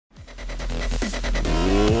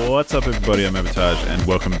What's up everybody, I'm Abatage and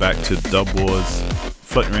welcome back to DubWars.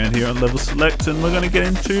 Floating around here on level select and we're going to get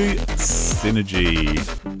into Synergy.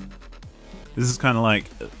 This is kind of like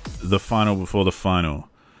the final before the final.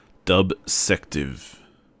 Dubsective.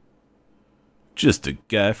 Just a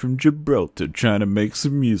guy from Gibraltar trying to make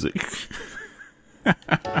some music. No,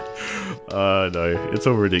 it's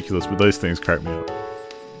all ridiculous, but those things crack me up.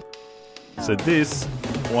 So this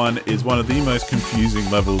one is one of the most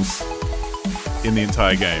confusing levels in the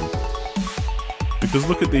entire game. Because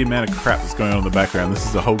look at the amount of crap that's going on in the background. This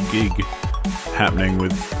is a whole gig happening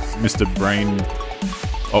with Mr. Brain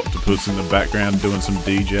Octopus in the background doing some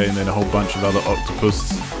DJ, and then a whole bunch of other octopus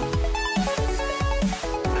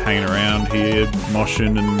hanging around here,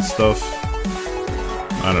 moshing and stuff.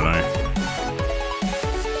 I don't know.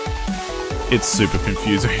 It's super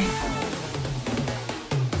confusing.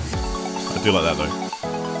 I do like that though.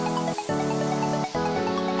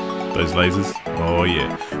 Those lasers. Oh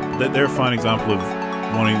yeah. They're a fine example of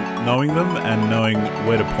knowing them and knowing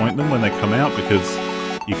where to point them when they come out, because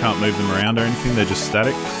you can't move them around or anything, they're just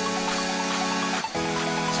static.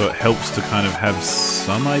 So it helps to kind of have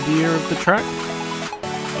some idea of the track.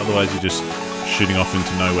 Otherwise you're just shooting off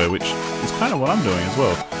into nowhere, which is kind of what I'm doing as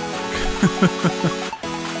well.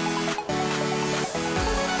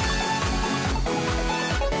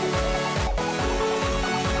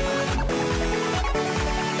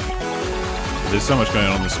 There's so much going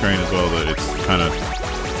on the screen as well that it's kind of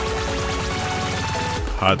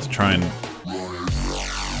hard to try and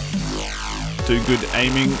do good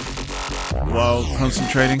aiming while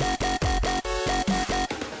concentrating.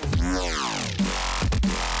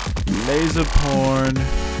 Laser porn.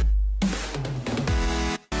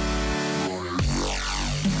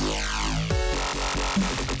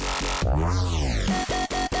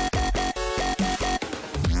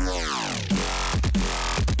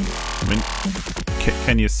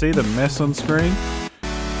 Can you see the mess on screen?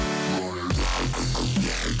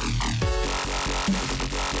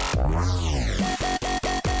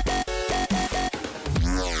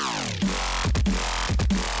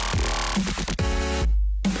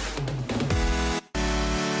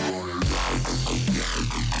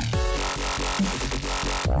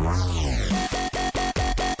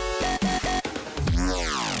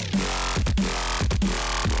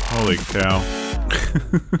 Holy cow.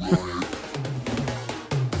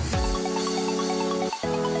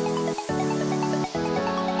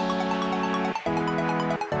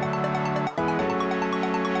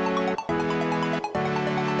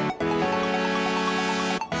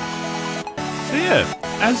 So yeah,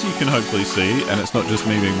 as you can hopefully see, and it's not just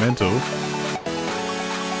me being mental,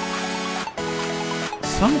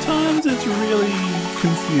 sometimes it's really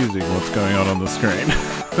confusing what's going on the screen.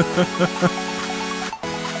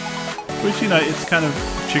 Which, you know, it's kind of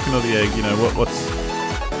chicken or the egg, you know,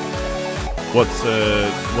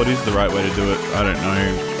 what is the right way to do it? I don't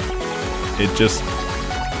know. It just...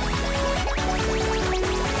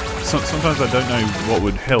 sometimes I don't know what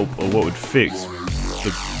would help or what would fix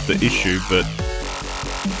the issue, but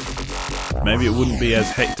maybe it wouldn't be as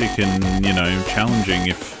hectic and, you know, challenging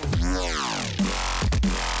if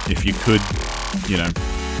you could, you know,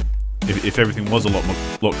 if everything was a lot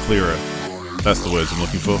clearer. That's the words I'm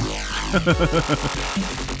looking for.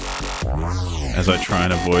 As I try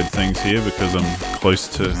and avoid things here because I'm close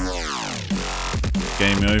to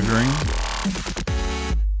game overing.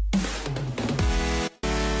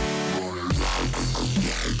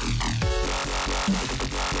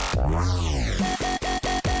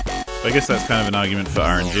 I guess that's kind of an argument for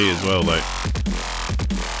RNG as well, like,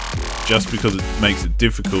 just because it makes it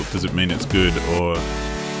difficult does it mean it's good, or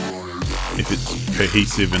if it's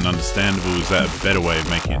cohesive and understandable, is that a better way of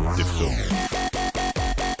making it difficult?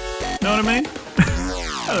 Know what I mean? I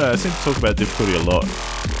don't know, I seem to talk about difficulty a lot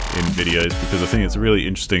in videos because I think it's a really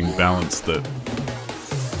interesting balance that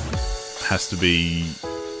has to be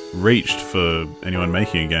reached for anyone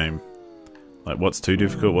making a game. Like, what's too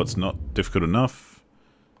difficult, what's not difficult enough?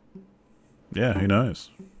 Yeah, who knows?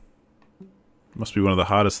 Must be one of the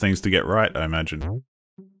hardest things to get right, I imagine.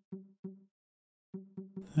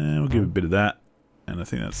 And we'll give a bit of that, and I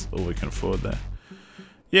think that's all we can afford there.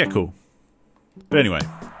 Yeah, cool. But anyway,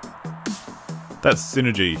 that's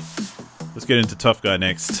Synergy. Let's get into Tough Guy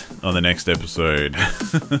next on the next episode.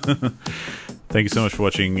 Thank you so much for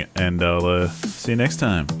watching, and I'll see you next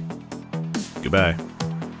time. Goodbye.